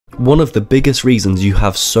One of the biggest reasons you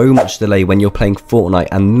have so much delay when you're playing Fortnite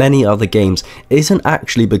and many other games isn't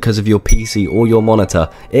actually because of your PC or your monitor,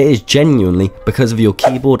 it is genuinely because of your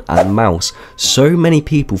keyboard and mouse. So many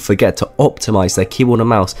people forget to optimize their keyboard and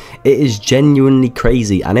mouse. It is genuinely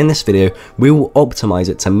crazy, and in this video we will optimize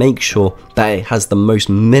it to make sure that it has the most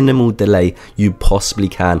minimal delay you possibly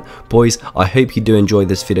can. Boys, I hope you do enjoy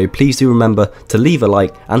this video. Please do remember to leave a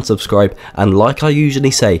like and subscribe, and like I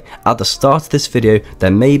usually say at the start of this video,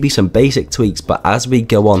 there may be some basic tweaks, but as we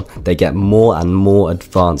go on they get more and more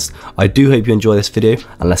advanced. I do hope you enjoy this video,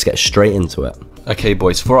 and let's get straight into it. Okay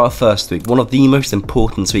boys, for our first tweak, one of the most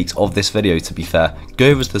important tweaks of this video to be fair, go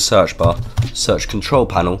over to the search bar, search control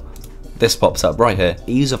panel. This pops up right here,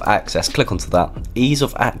 ease of access, click onto that, ease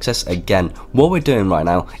of access again. What we're doing right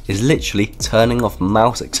now is literally turning off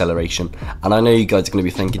mouse acceleration, and I know you guys are going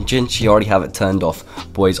to be thinking, Jinch, you already have it turned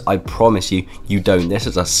off. Boys, I promise you, you don't. This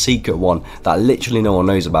is a secret one that literally no one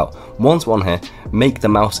knows about. Once we're on here, make the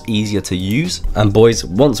mouse easier to use, and boys,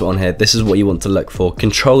 once we're on here, this is what you want to look for.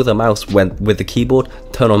 Control the mouse with the keyboard,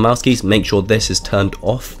 turn on mouse keys, make sure this is turned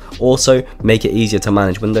off. Also, make it easier to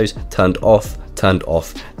manage windows, turned off, turned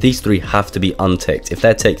off. These three have to be unticked. If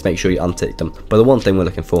they're ticked, make sure you untick them. But the one thing we're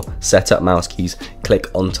looking for, set up mouse keys, click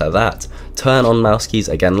onto that. Turn on mouse keys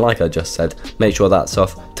again, like I just said, make sure that's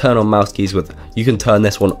off. Turn on mouse keys with, you can turn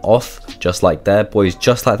this one off just like there, boys,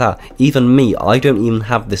 just like that. Even me, I don't even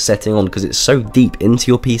have this setting on because it's so deep into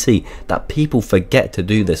your PC that people forget to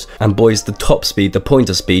do this. And boys, the top speed, the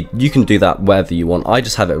pointer speed, you can do that wherever you want. I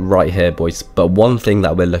just have it right here, boys. But one thing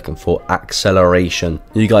that we're looking for, acceleration.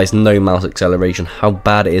 You guys know mouse acceleration, how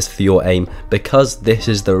bad it is for your aim, because this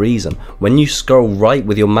is the reason. When you scroll right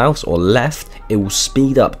with your mouse or left, it will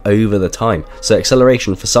speed up over the time. So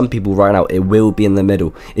acceleration for some people right now, it will be in the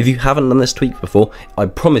middle. If you haven't done this tweak before, I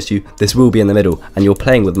promise you this will be in the middle, and you're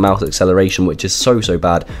playing with mouse acceleration, which is so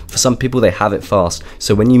bad. For some people they have it fast,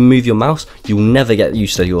 so when you move your mouse you'll never get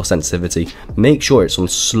used to your sensitivity. Make sure it's on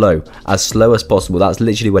slow as possible. That's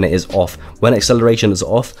literally when it is off. When acceleration is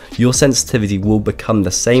off, your sensitivity will become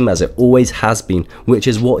the same as it always has been, which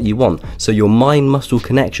is what you want. So your mind muscle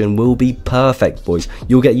connection will be perfect, boys.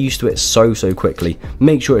 You'll get used to it so quickly.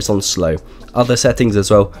 Make sure it's on slow. Other settings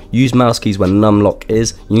as well, use mouse keys when num lock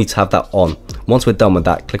is, you need to have that on. Once we're done with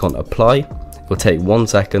that, click on apply. It will take 1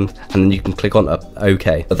 second, and then you can click on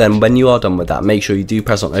OK. But then when you are done with that, make sure you do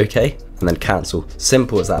press on OK and then cancel.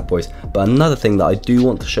 Simple as that, boys. But another thing that I do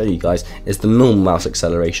want to show you guys is the normal mouse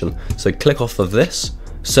acceleration. So click off of this,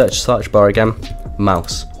 search bar again,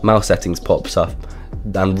 mouse settings pops up.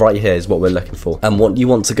 And right here is what we're looking for, and what you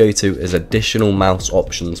want to go to is additional mouse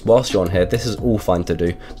options. Whilst you're on here, this is all fine to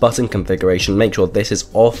do. Button configuration, make sure this is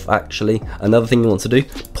off. Actually, another thing you want to do,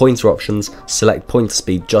 pointer options, select pointer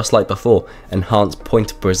speed just like before, enhance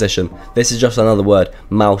pointer precision. This is just another word,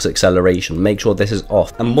 mouse acceleration. Make sure this is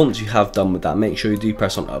off, and once you have done with that, make sure you do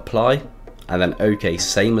press on apply and then OK,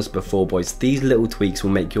 same as before, boys. These little tweaks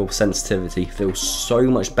will make your sensitivity feel so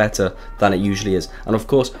much better than it usually is, and of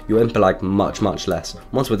course your input lag much less.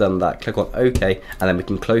 Once we're done with that, click on OK, and then we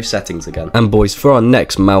can close settings again. And boys, for our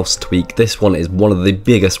next mouse tweak, this one is one of the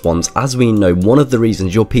biggest ones. As we know, one of the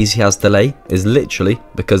reasons your PC has delay is literally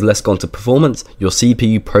because, let's go on to performance, your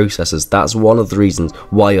CPU processors. That's one of the reasons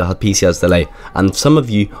why your PC has delay. And some of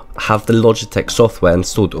you have the Logitech software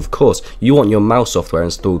installed. Of course you want your mouse software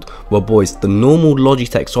installed. Well boys, the normal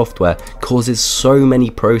Logitech software causes so many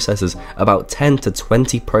processors, about 10 to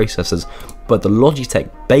 20 processors, but the Logitech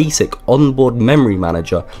basic onboard memory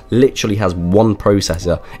manager literally has one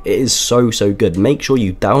processor. It is so good. Make sure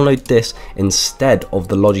you download this instead of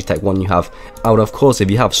the Logitech one you have. And of course, if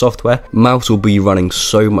you have software, mouse will be running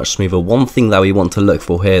so much smoother. One thing that we want to look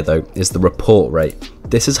for here though is the report rate.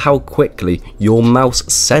 This is how quickly your mouse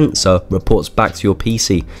sensor reports back to your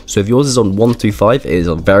PC. So if yours is on 125, it is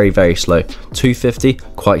very slow. 250,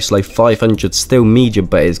 quite slow. 500, still medium,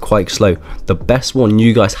 but it is quite slow. The best one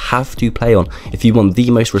you guys have to play on if you want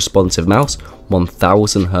the most responsive mouse,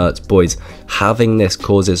 1000 Hertz, boys. Having this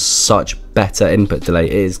causes such better input delay.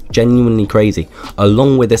 It is genuinely crazy.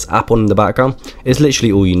 Along with this app on in the background, it's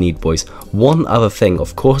literally all you need, boys. One other thing,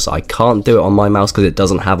 of course I can't do it on my mouse because it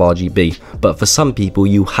doesn't have RGB, but for some people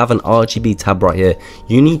you have an RGB tab right here.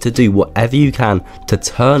 You need to do whatever you can to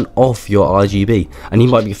turn off your RGB, and you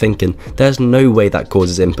might be thinking there's no way that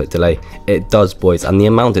causes input delay. It does, boys, and the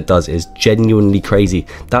amount it does is genuinely crazy.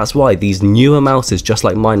 That's why these newer mouses just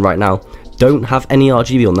like mine right now don't have any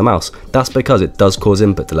RGB on the mouse. That's because it does cause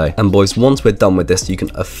input delay. And boys, once we're done with this, you can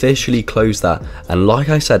officially close that. And like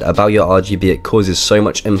I said about your RGB, it causes so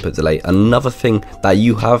much input delay. Another thing that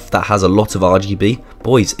you have that has a lot of RGB,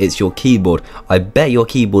 boys, it's your keyboard. I bet your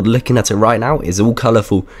keyboard, looking at it right now, is all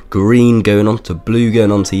colourful, green going on to blue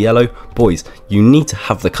going on to yellow. Boys, you need to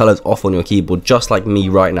have the colours off on your keyboard, just like me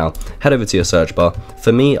right now. Head over to your search bar.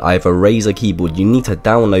 For me, I have a Razer keyboard. You need to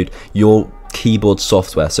download your keyboard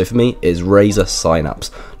software. So for me, it's Razer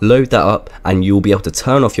Synapse. Load that up and you'll be able to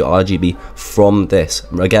turn off your RGB from this.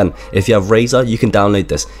 Again, if you have Razer, you can download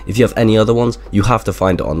this. If you have any other ones, you have to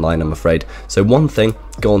find it online, I'm afraid. So one thing,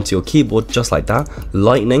 go onto your keyboard just like that.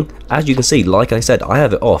 Lightning, as you can see, like I said, I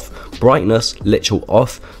have it off. Brightness, literal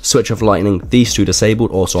off. Switch of lightning, these two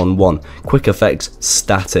disabled, also on 1. Quick effects,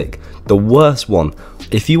 static. The worst one,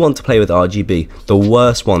 if you want to play with RGB, the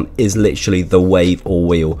worst one is literally the wave or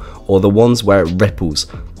wheel, or the ones where it ripples.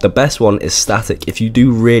 The best one is static if you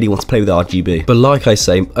do really want to play with RGB. But like I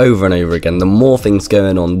say over and over again, the more things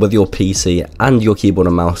going on with your PC and your keyboard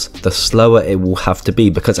and mouse, the slower it will have to be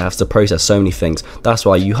because it has to process so many things. That's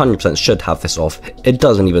why you 100% should have this off. It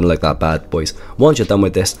doesn't even look that bad, boys. Once you're done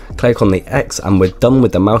with this, click on the X and we're done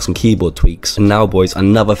with the mouse and keyboard tweaks. And now, boys,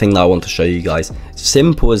 another thing that I want to show you guys.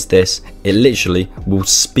 Simple as this, it literally will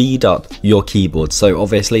speed up your keyboard. So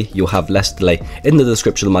obviously you'll have less delay. In the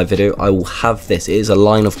description of my video, I will have this. It is a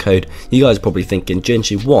line of code. You guys are probably thinking,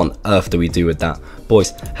 Jinchi, what on earth do we do with that?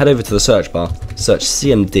 Boys, head over to the search bar, search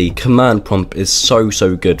CMD. Command prompt is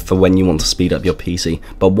so good for when you want to speed up your PC.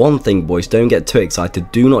 But one thing, boys, don't get too excited.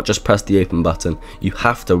 Do not just press the open button. You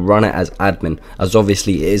have to run it as admin, as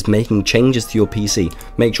obviously it is making changes to your PC.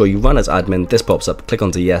 Make sure you run as admin. This pops up, click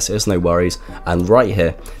onto yes, it's no worries. And right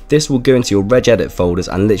here, this will go into your regedit folders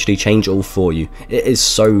and literally change it all for you. It is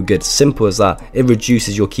so good, simple as that. It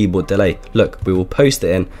reduces your keyboard delay. Look, we will post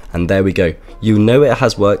it in and there we go. You know it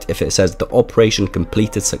has worked if it says the operation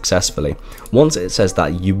completed successfully. Once it says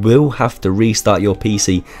that, you will have to restart your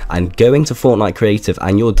PC and going to Fortnite Creative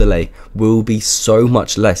and your delay will be so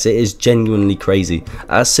much less. It is genuinely crazy.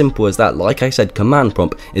 As simple as that. Like I said, command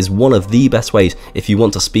prompt is one of the best ways if you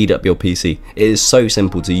want to speed up your PC. It is so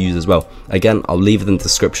simple to use as well. Again, I'll leave it in the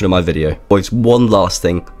description of my video. Boys, one last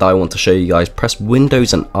thing that I want to show you guys. Press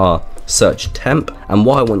Windows and R, search temp, and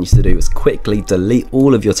what I want you to do is quickly delete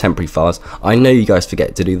all of your temporary files. I know you guys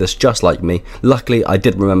forget to do this just like me. Luckily, I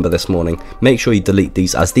did remember this morning. Make sure you delete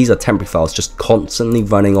these, as these are temporary files just constantly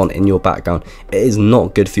running on in your background. It is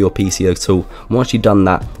not good for your PC at all. Once you've done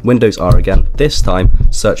that, Windows R again. This time,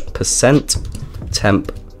 search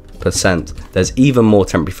 %temp%. There's even more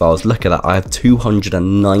temporary files. Look at that, I have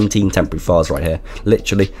 219 temporary files right here.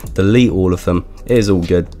 Literally delete all of them. It is all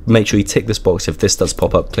good. Make sure you tick this box if this does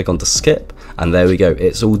pop up. Click on to skip and there we go,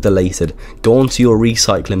 it's all deleted. Go onto your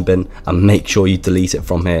recycling bin and make sure you delete it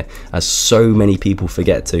from here, as so many people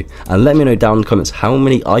forget to. And let me know down in the comments how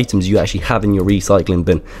many items you actually have in your recycling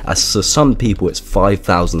bin, as for some people it's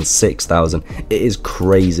 5,000, 6,000. It is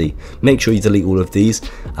crazy. Make sure you delete all of these,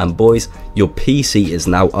 and boys, your PC is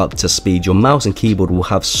now up to speed. Your mouse and keyboard will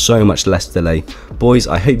have so much less delay. Boys,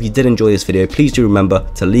 I hope you did enjoy this video. Please do remember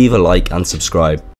to leave a like and subscribe.